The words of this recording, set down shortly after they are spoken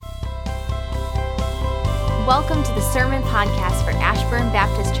Welcome to the Sermon Podcast for Ashburn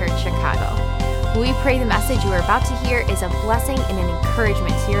Baptist Church, Chicago. We pray the message you are about to hear is a blessing and an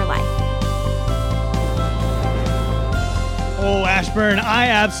encouragement to your life. Oh, Ashburn, I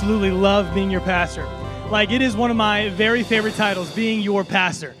absolutely love being your pastor. It is one of my very favorite titles, being your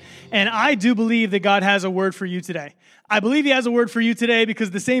pastor. And I do believe that God has a word for you today. I believe he has a word for you today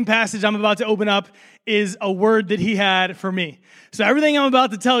because the same passage I'm about to open up is a word that he had for me. So everything I'm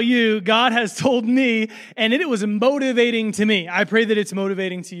about to tell you, God has told me, and it was motivating to me. I pray that it's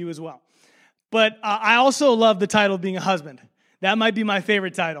motivating to you as well. But I also love the title of being a husband. That might be my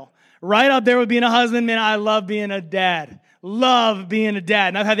favorite title. Right up there with being a husband, man, I love being a dad. Love being a dad.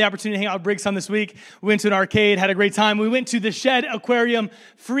 And I've had the opportunity to hang out with Briggs on this week. We went to an arcade, had a great time. We went to the Shed Aquarium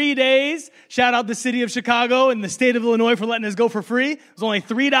free days. Shout out the city of Chicago and the state of Illinois for letting us go for free. It was only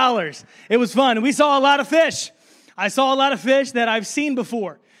 $3. It was fun. And we saw a lot of fish. I saw a lot of fish that I've seen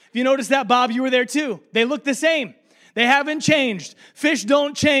before. If you noticed that, Bob, you were there too. They look the same. They haven't changed. Fish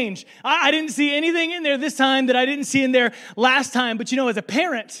don't change. I didn't see anything in there this time that I didn't see in there last time. But as a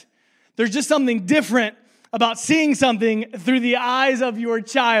parent, there's just something different about seeing something through the eyes of your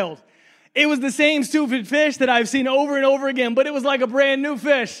child. It was the same stupid fish that I've seen over and over again, but it was like a brand new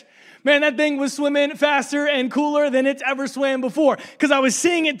fish. Man, that thing was swimming faster and cooler than it's ever swam before because I was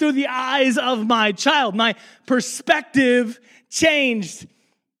seeing it through the eyes of my child. My perspective changed.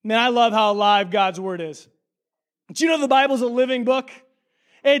 Man, I love how alive God's word is. Do you know the Bible's a living book?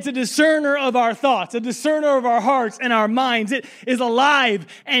 It's a discerner of our thoughts, a discerner of our hearts and our minds. It is alive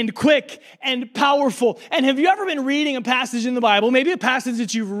and quick and powerful. And have you ever been reading a passage in the Bible, maybe a passage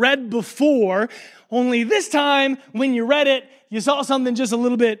that you've read before, only this time when you read it, you saw something just a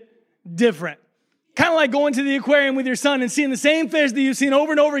little bit different? Kind of like going to the aquarium with your son and seeing the same fish that you've seen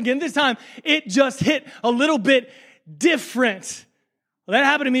over and over again. This time, it just hit a little bit different. Well, that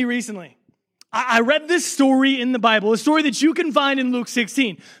happened to me recently. I read this story in the Bible, a story that you can find in Luke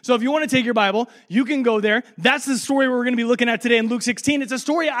 16. So if you want to take your Bible, you can go there. That's the story we're going to be looking at today in Luke 16. It's a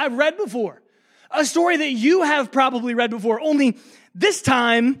story I've read before, a story that you have probably read before, only this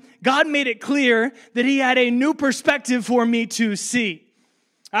time God made it clear that he had a new perspective for me to see.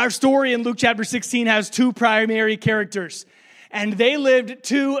 Our story in Luke chapter 16 has two primary characters, and they lived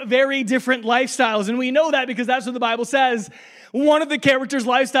two very different lifestyles. And we know that because that's what the Bible says. One of the characters'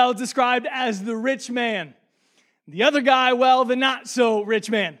 lifestyle is described as the rich man. The other guy, the not so rich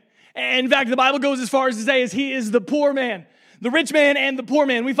man. In fact, the Bible goes as far as to say as he is the poor man. The rich man and the poor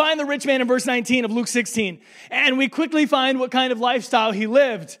man. We find the rich man in verse 19 of Luke 16. And we quickly find what kind of lifestyle he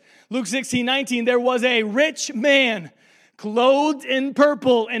lived. Luke 16:19, there was a rich man clothed in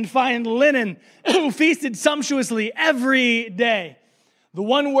purple and fine linen who feasted sumptuously every day. The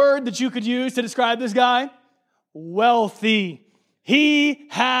one word that you could use to describe this guy, wealthy. He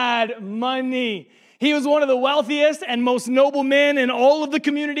had money. He was one of the wealthiest and most noble men in all of the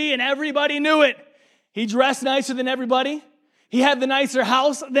community, and everybody knew it. He dressed nicer than everybody. He had the nicer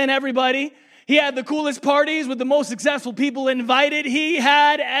house than everybody. He had the coolest parties with the most successful people invited. He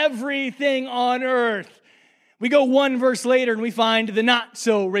had everything on earth. We go one verse later and we find the not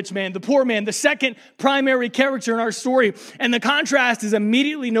so rich man, the poor man, the second primary character in our story. And the contrast is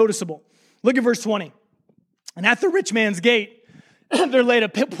immediately noticeable. Look at verse 20. And at the rich man's gate, there laid a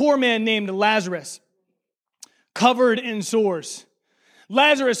poor man named Lazarus, covered in sores.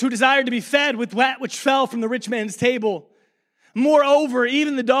 Lazarus, who desired to be fed with that which fell from the rich man's table. Moreover,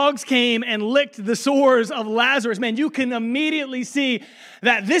 even the dogs came and licked the sores of Lazarus. Man, you can immediately see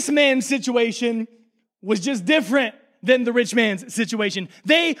that this man's situation was just different than the rich man's situation.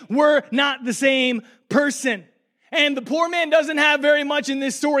 They were not the same person. And the poor man doesn't have very much in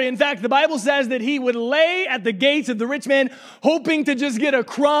this story. In fact, the Bible says that he would lay at the gates of the rich man, hoping to just get a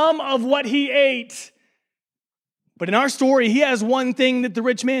crumb of what he ate. But in our story, he has one thing that the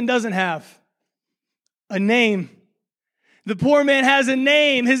rich man doesn't have: a name. The poor man has a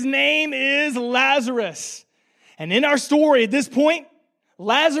name. His name is Lazarus. And in our story at this point,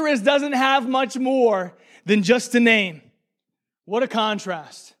 Lazarus doesn't have much more than just a name. What a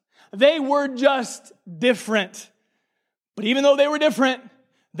contrast. They were just different. But even though they were different,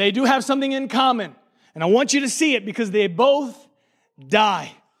 they do have something in common. And I want you to see it because they both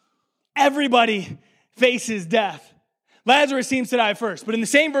die. Everybody faces death. Lazarus seems to die first. But in the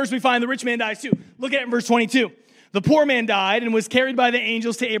same verse, we find the rich man dies too. Look at it in verse 22. The poor man died and was carried by the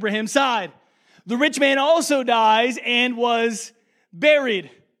angels to Abraham's side. The rich man also dies and was buried.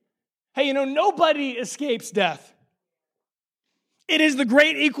 Hey, nobody escapes death. It is the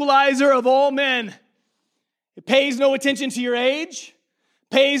great equalizer of all men. It pays no attention to your age,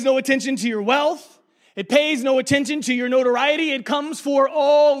 pays no attention to your wealth, it pays no attention to your notoriety. It comes for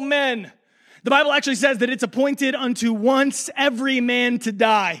all men. The Bible actually says that it's appointed unto once every man to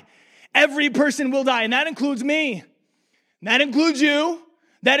die. Every person will die, and that includes me. That includes you.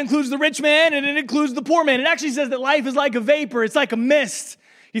 That includes the rich man, and it includes the poor man. It actually says that life is like a vapor. It's like a mist.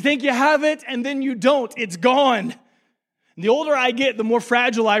 You think you have it, and then you don't. It's gone. And the older I get, the more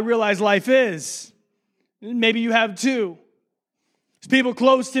fragile I realize life is. Maybe you have too. People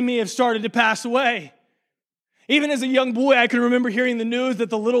close to me have started to pass away. Even as a young boy, I can remember hearing the news that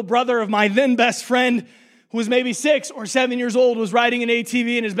the little brother of my then best friend, who was maybe 6 or 7 years old, was riding an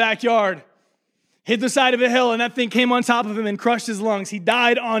ATV in his backyard. Hit the side of a hill, and that thing came on top of him and crushed his lungs. He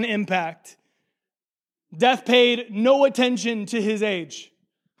died on impact. Death paid no attention to his age.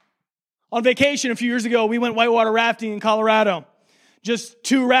 On vacation a few years ago, we went whitewater rafting in Colorado. Just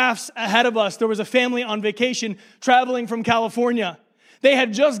 2 rafts ahead of us, there was a family on vacation traveling from California. They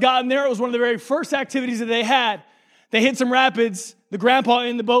had just gotten there. It was one of the very first activities that they had. They hit some rapids. The grandpa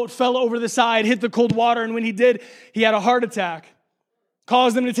in the boat fell over the side, hit the cold water, and when he did, he had a heart attack.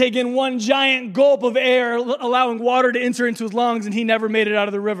 Caused him to take in one giant gulp of air, allowing water to enter into his lungs, and he never made it out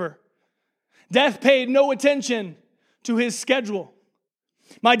of the river. Death paid no attention to his schedule.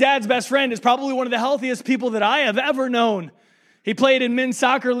 My dad's best friend is probably one of the healthiest people that I have ever known. He played in men's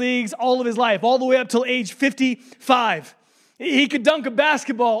soccer leagues all of his life, all the way up till age 55. He could dunk a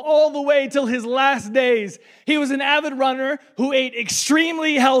basketball all the way till his last days. He was an avid runner who ate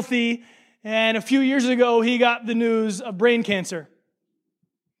extremely healthy, and a few years ago, he got the news of brain cancer.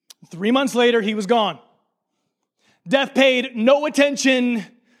 3 months later, he was gone. Death paid no attention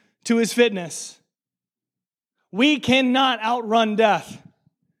to his fitness. We cannot outrun death.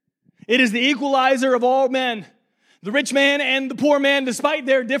 It is the equalizer of all men. The rich man and the poor man, despite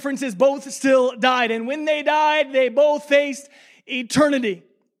their differences, both still died. And when they died, they both faced eternity.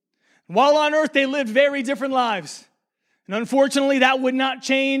 While on earth, they lived very different lives. And unfortunately, that would not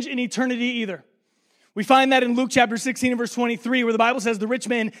change in eternity either. We find that in Luke chapter 16 and verse 23, where the Bible says, the rich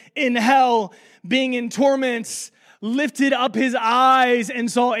man in hell, being in torments, lifted up his eyes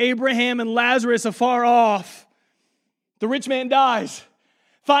and saw Abraham and Lazarus afar off. The rich man dies,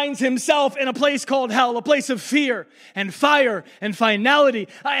 finds himself in a place called hell, a place of fear and fire and finality.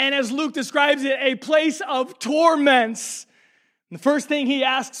 And as Luke describes it, a place of torments. And the first thing he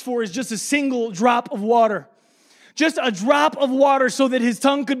asks for is just a single drop of water. Just a drop of water so that his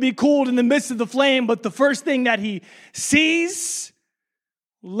tongue could be cooled in the midst of the flame. But the first thing that he sees,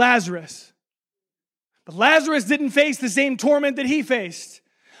 Lazarus. But Lazarus didn't face the same torment that he faced.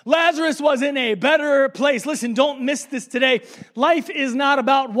 Lazarus was in a better place. Listen, don't miss this today. Life is not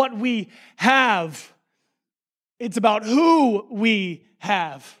about what we have. It's about who we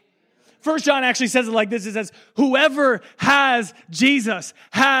have. 1 John actually says it like this. It says, whoever has Jesus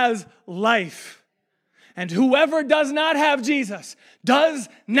has life. And whoever does not have Jesus does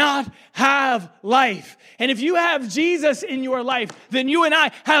not have life. And if you have Jesus in your life, then you and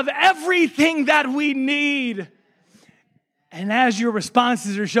I have everything that we need. And as your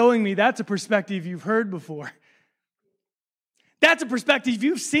responses are showing me, that's a perspective you've heard before. That's a perspective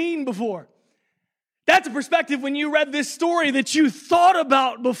you've seen before. That's a perspective when you read this story that you thought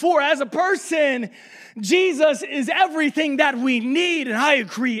about before. As a person, Jesus is everything that we need. And I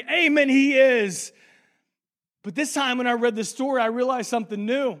agree. Amen, he is. But this time when I read the story, I realized something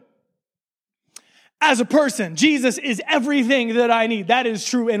new. As a person, Jesus is everything that I need. That is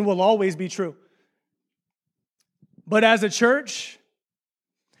true and will always be true. But as a church,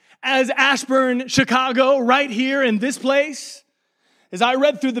 as Ashburn, Chicago, right here in this place, as I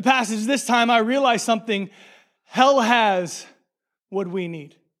read through the passage this time, I realized something. Hell has what we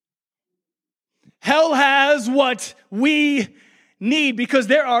need. Hell has what we need, because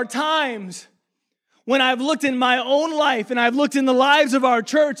there are times when I've looked in my own life and I've looked in the lives of our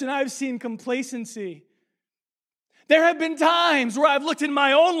church and I've seen complacency. There have been times where I've looked in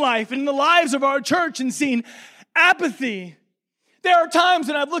my own life and in the lives of our church and seen apathy. There are times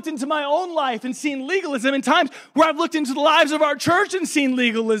when I've looked into my own life and seen legalism, and times where I've looked into the lives of our church and seen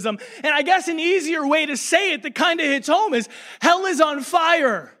legalism. And I guess an easier way to say it that kind of hits home is hell is on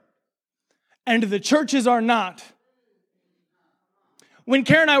fire and the churches are not. When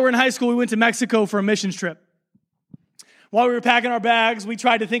Karen and I were in high school, we went to Mexico for a missions trip. While we were packing our bags, we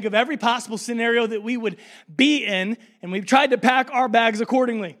tried to think of every possible scenario that we would be in, and we tried to pack our bags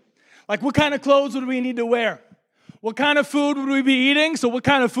accordingly. Like, what kind of clothes would we need to wear? What kind of food would we be eating? So what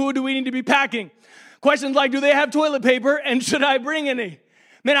kind of food do we need to be packing? Questions like, do they have toilet paper, and should I bring any?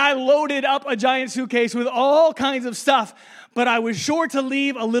 Man, I loaded up a giant suitcase with all kinds of stuff, but I was sure to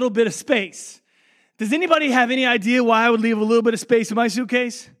leave a little bit of space. Does anybody have any idea why I would leave a little bit of space in my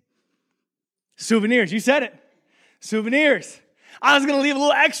suitcase? Souvenirs. You said it. Souvenirs. I was going to leave a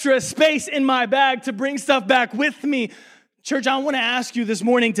little extra space in my bag to bring stuff back with me. Church, I want to ask you this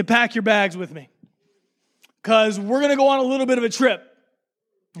morning to pack your bags with me, because we're going to go on a little bit of a trip.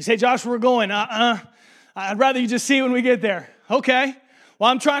 You say, Josh, we're going. I'd rather you just see it when we get there. Okay. Well,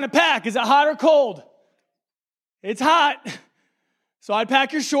 I'm trying to pack. Is it hot or cold? It's hot. So I'd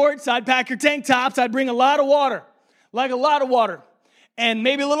pack your shorts. I'd pack your tank tops. I'd bring a lot of water, like a lot of water, and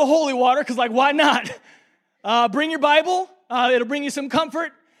maybe a little holy water, because why not? Bring your Bible. It'll bring you some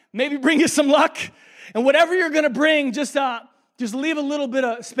comfort, maybe bring you some luck. And whatever you're going to bring, just leave a little bit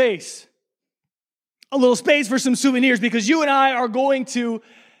of space. A little space for some souvenirs, because you and I are going to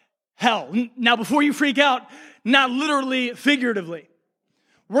hell. Now, before you freak out, not literally, figuratively.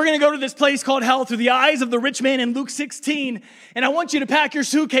 We're going to go to this place called hell through the eyes of the rich man in Luke 16. And I want you to pack your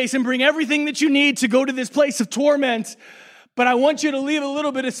suitcase and bring everything that you need to go to this place of torment. But I want you to leave a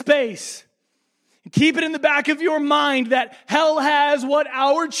little bit of space. Keep it in the back of your mind that hell has what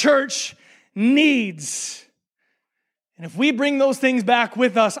our church needs. And if we bring those things back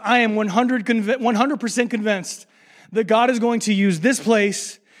with us, I am 100% convinced that God is going to use this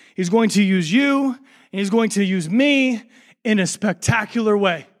place, He's going to use you, and He's going to use me in a spectacular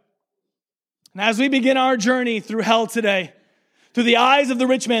way. And as we begin our journey through hell today, through the eyes of the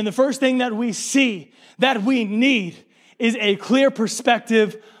rich man, the first thing that we see, that we need, is a clear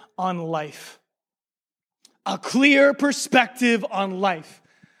perspective on life. A clear perspective on life.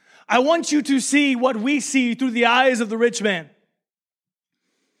 I want you to see what we see through the eyes of the rich man.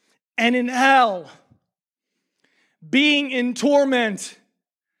 And in hell, being in torment,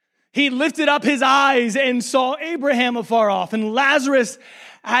 he lifted up his eyes and saw Abraham afar off and Lazarus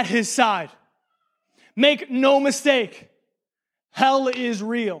at his side. Make no mistake, hell is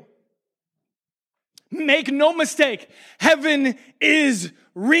real. Make no mistake, heaven is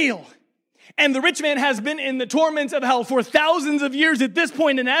real. And the rich man has been in the torments of hell for thousands of years at this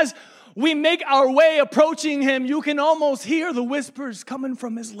point. And as we make our way approaching him, you can almost hear the whispers coming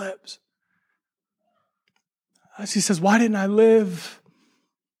from his lips. As he says, why didn't I live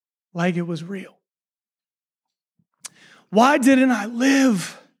like it was real? Why didn't I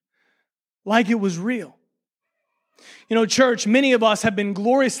live like it was real? You know, church, many of us have been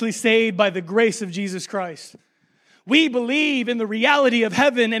gloriously saved by the grace of Jesus Christ. We believe in the reality of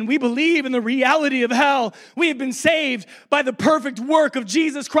heaven, and we believe in the reality of hell. We have been saved by the perfect work of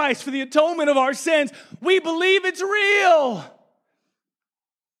Jesus Christ for the atonement of our sins. We believe it's real,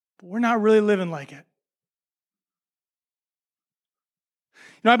 but we're not really living like it.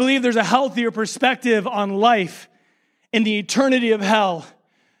 You know, I believe there's a healthier perspective on life in the eternity of hell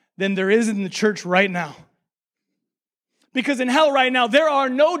than there is in the church right now. Because in hell right now, there are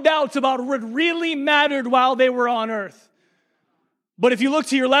no doubts about what really mattered while they were on earth. But if you look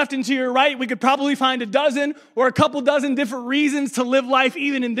to your left and to your right, we could probably find a dozen or a couple dozen different reasons to live life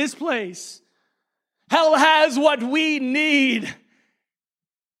even in this place. Hell has what we need.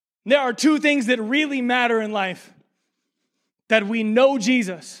 There are two things that really matter in life: that we know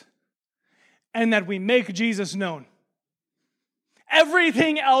Jesus and that we make Jesus known.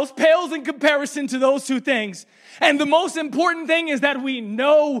 Everything else pales in comparison to those two things. And the most important thing is that we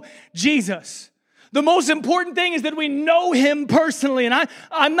know Jesus. The most important thing is that we know him personally. And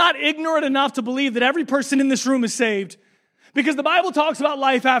I'm not ignorant enough to believe that every person in this room is saved, because the Bible talks about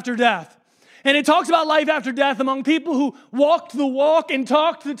life after death. And it talks about life after death among people who walked the walk and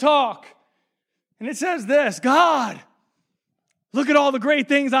talked the talk. And it says this: God, look at all the great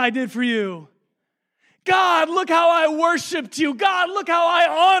things I did for you. God, look how I worshiped you. God, look how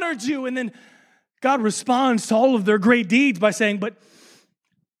I honored you. And then God responds to all of their great deeds by saying, but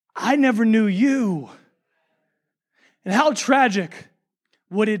I never knew you. And how tragic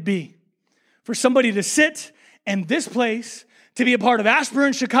would it be for somebody to sit in this place, to be a part of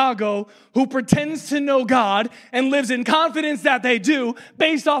Ashburn, Chicago, who pretends to know God and lives in confidence that they do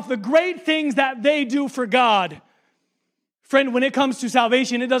based off the great things that they do for God. Friend, when it comes to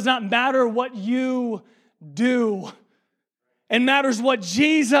salvation, it does not matter what you do. It matters what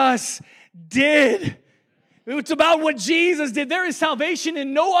Jesus did. It's about what Jesus did. There is salvation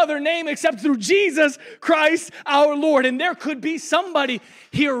in no other name except through Jesus Christ our Lord. And there could be somebody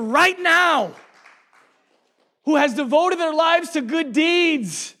here right now who has devoted their lives to good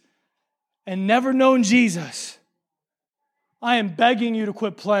deeds and never known Jesus. I am begging you to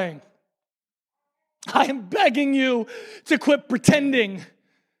quit playing. I am begging you to quit pretending.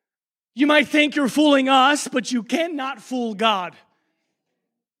 You might think you're fooling us, but you cannot fool God.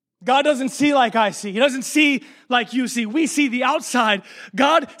 God doesn't see like I see. He doesn't see like you see. We see the outside.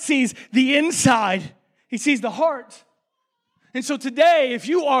 God sees the inside. He sees the heart. And so today, if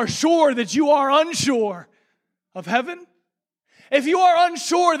you are sure that you are unsure of heaven, if you are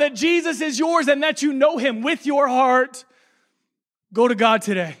unsure that Jesus is yours and that you know him with your heart, go to God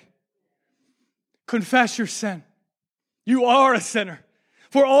today. Confess your sin. You are a sinner.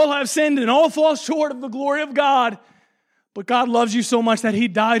 For all have sinned and all fall short of the glory of God. But God loves you so much that he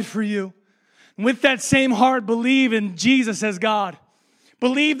died for you. And with that same heart, believe in Jesus as God.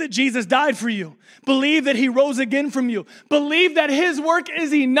 Believe that Jesus died for you. Believe that he rose again from you. Believe that his work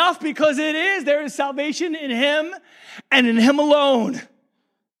is enough, because it is. There is salvation in him and in him alone.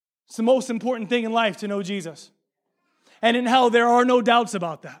 It's the most important thing in life, to know Jesus. And in hell, there are no doubts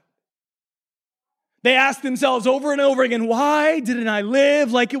about that. They ask themselves over and over again, why didn't I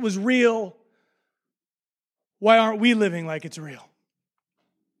live like it was real? Why aren't we living like it's real?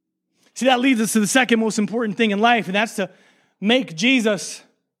 See, that leads us to the second most important thing in life, and that's to make Jesus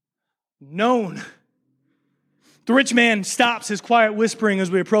known. The rich man stops his quiet whispering as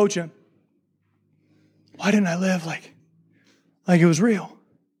we approach him. Why didn't I live like it was real?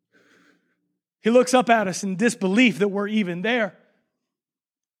 He looks up at us in disbelief that we're even there.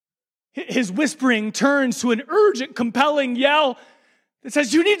 His whispering turns to an urgent, compelling yell that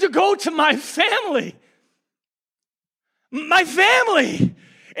says, you need to go to my family. My family.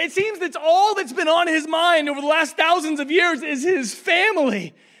 It seems that's all that's been on his mind over the last thousands of years is his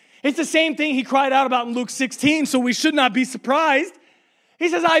family. It's the same thing he cried out about in Luke 16, so we should not be surprised. He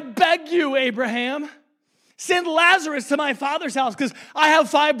says, I beg you, Abraham, send Lazarus to my father's house, because I have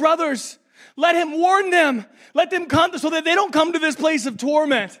 5 brothers. Let him warn them. Let them come so that they don't come to this place of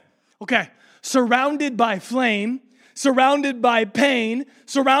torment. Okay, surrounded by flame, surrounded by pain,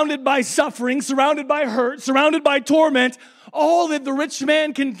 surrounded by suffering, surrounded by hurt, surrounded by torment, all that the rich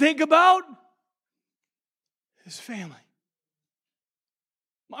man can think about is family.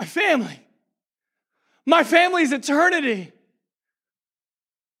 My family. My family's eternity.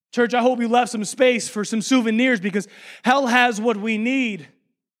 Church, I hope you left some space for some souvenirs, because hell has what we need.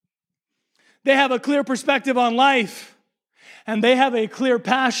 They have a clear perspective on life, and they have a clear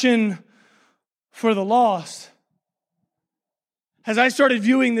passion for the lost. As I started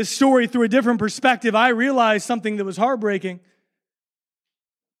viewing this story through a different perspective, I realized something that was heartbreaking.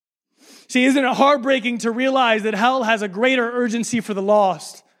 See, isn't it heartbreaking to realize that hell has a greater urgency for the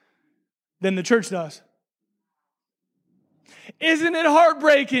lost than the church does? Isn't it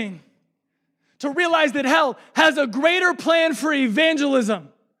heartbreaking to realize that hell has a greater plan for evangelism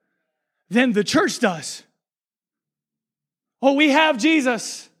than the church does? Oh, we have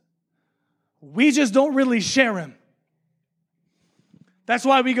Jesus. We just don't really share him. That's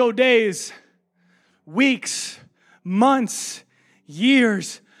why we go days, weeks, months,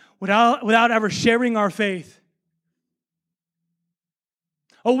 years without ever sharing our faith.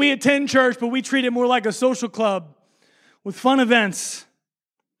 Oh, we attend church, but we treat it more like a social club with fun events.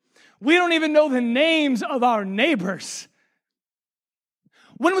 We don't even know the names of our neighbors.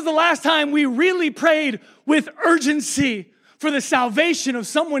 When was the last time we really prayed with urgency for the salvation of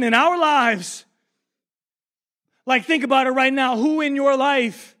someone in our lives? Like, think about it right now. Who in your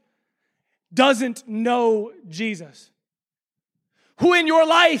life doesn't know Jesus? Who in your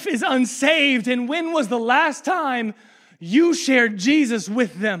life is unsaved? And when was the last time you shared Jesus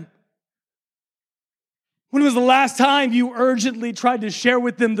with them? When was the last time you urgently tried to share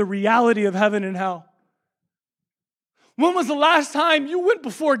with them the reality of heaven and hell? When was the last time you went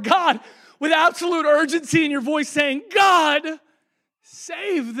before God with absolute urgency in your voice saying, God,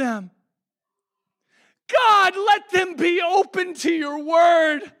 save them. God, let them be open to your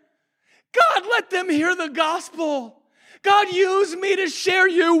word. God, let them hear the gospel. God, use me to share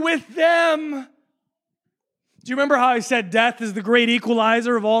you with them. Do you remember how I said death is the great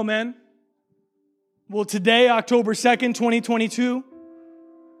equalizer of all men? Well, today, October 2nd, 2022,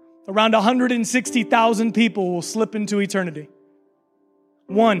 around 160,000 people will slip into eternity.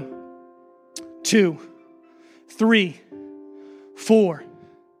 1, 2, 3, 4,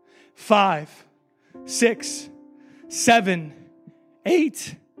 5, 6, 7,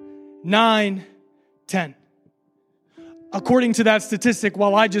 8, 9, 10. According to that statistic,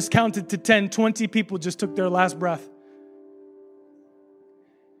 while I just counted to 10, 20 people just took their last breath.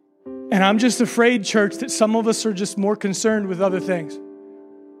 And I'm just afraid, church, that some of us are just more concerned with other things.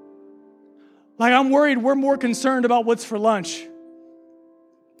 Like, I'm worried we're more concerned about what's for lunch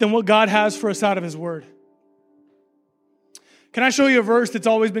than what God has for us out of his word. Can I show you a verse that's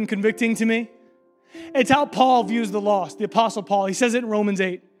always been convicting to me? It's how Paul views the lost, the Apostle Paul. He says it in Romans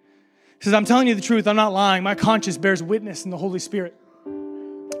 8. He says, I'm telling you the truth, I'm not lying. My conscience bears witness in the Holy Spirit.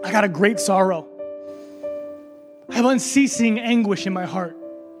 I got a great sorrow. I have unceasing anguish in my heart.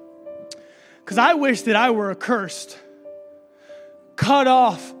 Because I wish that I were accursed, cut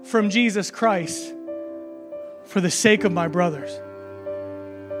off from Jesus Christ for the sake of my brothers.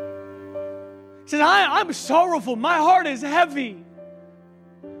 He says, I'm sorrowful. My heart is heavy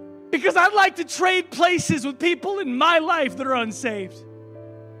because I'd like to trade places with people in my life that are unsaved.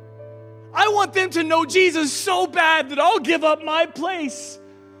 I want them to know Jesus so bad that I'll give up my place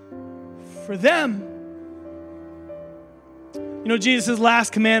for them. You know, Jesus'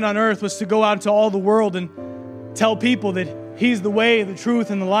 last command on earth was to go out into all the world and tell people that He's the way, the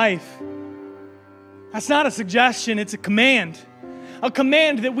truth, and the life. That's not a suggestion, it's a command. A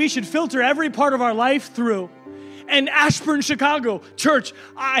command that we should filter every part of our life through. And Ashburn, Chicago, church,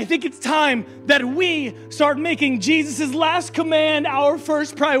 I think it's time that we start making Jesus' last command our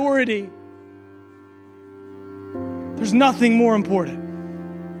first priority. There's nothing more important.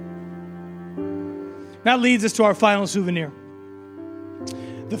 That leads us to our final souvenir.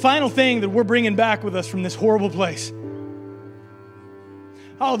 The final thing that we're bringing back with us from this horrible place.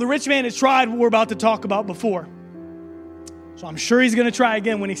 Oh, the rich man has tried what we're about to talk about before. So I'm sure he's going to try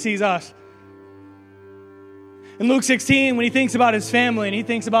again when he sees us. In Luke 16, when he thinks about his family and he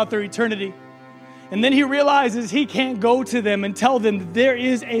thinks about their eternity, and then he realizes he can't go to them and tell them that there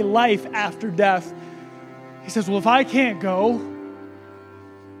is a life after death. He says, well, if I can't go,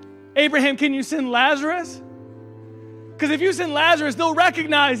 Abraham, can you send Lazarus? Because if you send Lazarus, they'll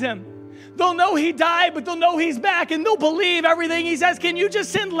recognize him. They'll know he died, but they'll know he's back, and they'll believe everything he says. Can you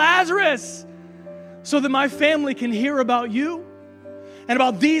just send Lazarus so that my family can hear about you and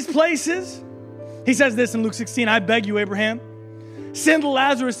about these places? He says this in Luke 16, I beg you, Abraham, send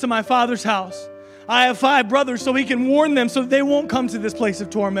Lazarus to my father's house. I have 5 brothers, so he can warn them so that they won't come to this place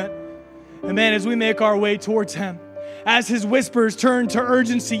of torment. And man, as we make our way towards him, as his whispers turn to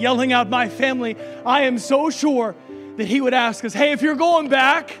urgency, yelling out, my family, I am so sure that he would ask us, hey, if you're going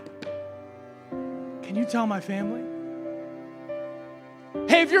back, can you tell my family?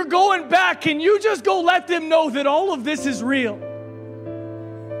 Hey, if you're going back, can you just go let them know that all of this is real?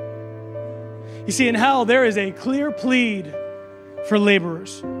 You see, in hell, there is a clear plead for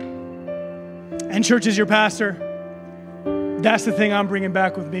laborers. And church, as your pastor, that's the thing I'm bringing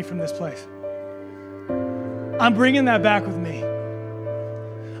back with me from this place. I'm bringing that back with me.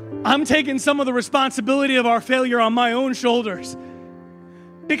 I'm taking some of the responsibility of our failure on my own shoulders.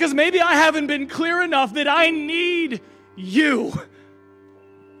 Because maybe I haven't been clear enough that I need you.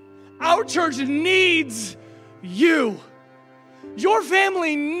 Our church needs you. Your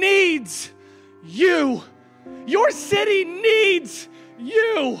family needs you. Your city needs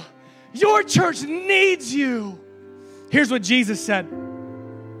you. Your church needs you. Here's what Jesus said.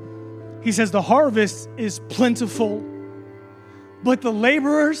 He says, the harvest is plentiful, but the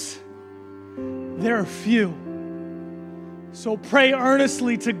laborers, there are few. So pray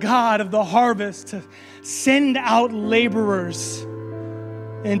earnestly to God of the harvest to send out laborers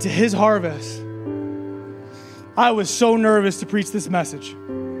into his harvest. I was so nervous to preach this message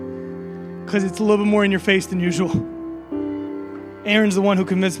because it's a little bit more in your face than usual. Aaron's the one who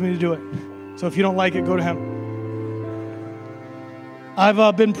convinced me to do it. So if you don't like it, go to him.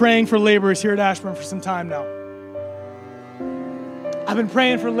 I've been praying for laborers here at Ashburn for some time now. I've been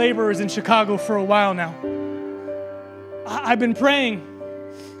praying for laborers in Chicago for a while now. I've been praying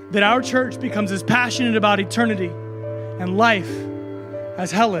that our church becomes as passionate about eternity and life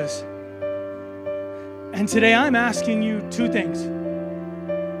as hell is. And today I'm asking you 2 things.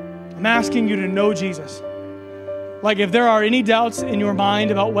 I'm asking you to know Jesus. Like if there are any doubts in your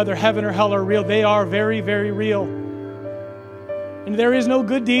mind about whether heaven or hell are real, they are very, very real. And there is no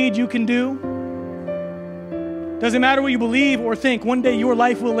good deed you can do. Doesn't matter what you believe or think, one day your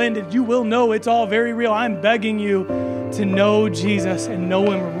life will end and you will know it's all very real. I'm begging you to know Jesus and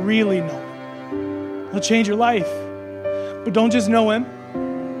know him, really know him. He'll change your life. But don't just know him.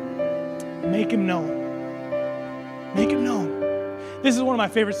 Make him known. Make him known. This is one of my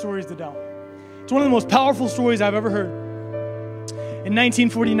favorite stories to tell. It's one of the most powerful stories I've ever heard. In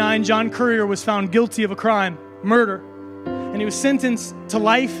 1949, John Currier was found guilty of a crime, murder, and he was sentenced to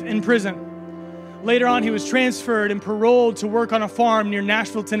life in prison. Later on, he was transferred and paroled to work on a farm near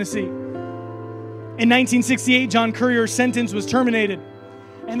Nashville, Tennessee. In 1968, John Currier's sentence was terminated,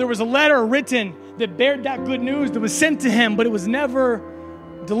 and there was a letter written that bared that good news that was sent to him, but it was never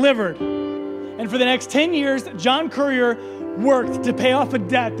delivered. And for the next 10 years, John Currier worked to pay off a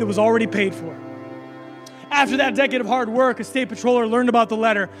debt that was already paid for. After that decade of hard work, a state patroller learned about the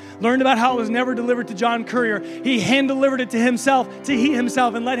letter, learned about how it was never delivered to John Currier. He hand-delivered it to himself,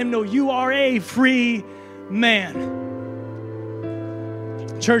 and let him know, you are a free man.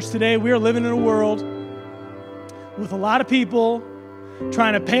 Church, today we are living in a world with a lot of people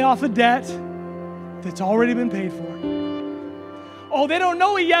trying to pay off a debt that's already been paid for. Oh, they don't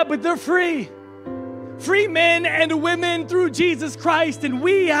know it yet, but they're free. free men and women through Jesus Christ, and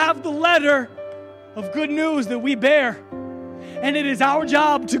we have the letter of good news that we bear. And it is our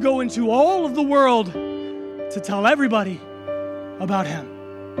job to go into all of the world to tell everybody about him.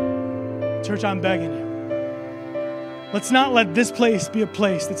 Church, I'm begging you. Let's not let this place be a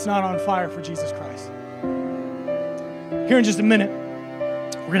place that's not on fire for Jesus Christ. Here in just a minute,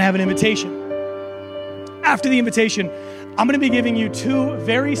 we're going to have an invitation. After the invitation, I'm going to be giving you 2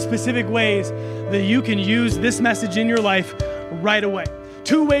 very specific ways that you can use this message in your life right away.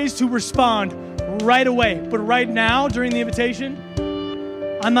 2 ways to respond right away. But right now, during the invitation,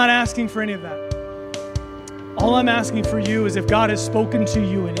 I'm not asking for any of that. All I'm asking for you is if God has spoken to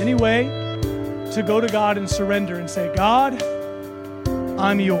you in any way, to go to God and surrender and say, God,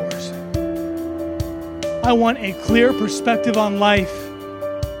 I'm yours. I want a clear perspective on life.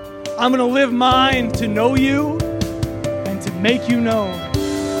 I'm going to live mine to know you and to make you known.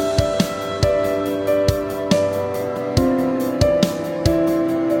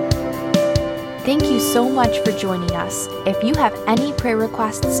 Thank you so much for joining us. If you have any prayer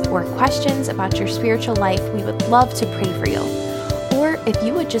requests or questions about your spiritual life, we would love to pray for you. Or if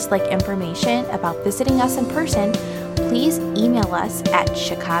you would just like information about visiting us in person, please email us at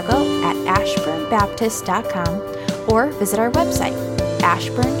chicago@ashburnbaptist.com or visit our website,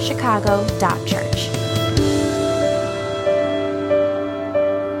 ashburnchicago.church.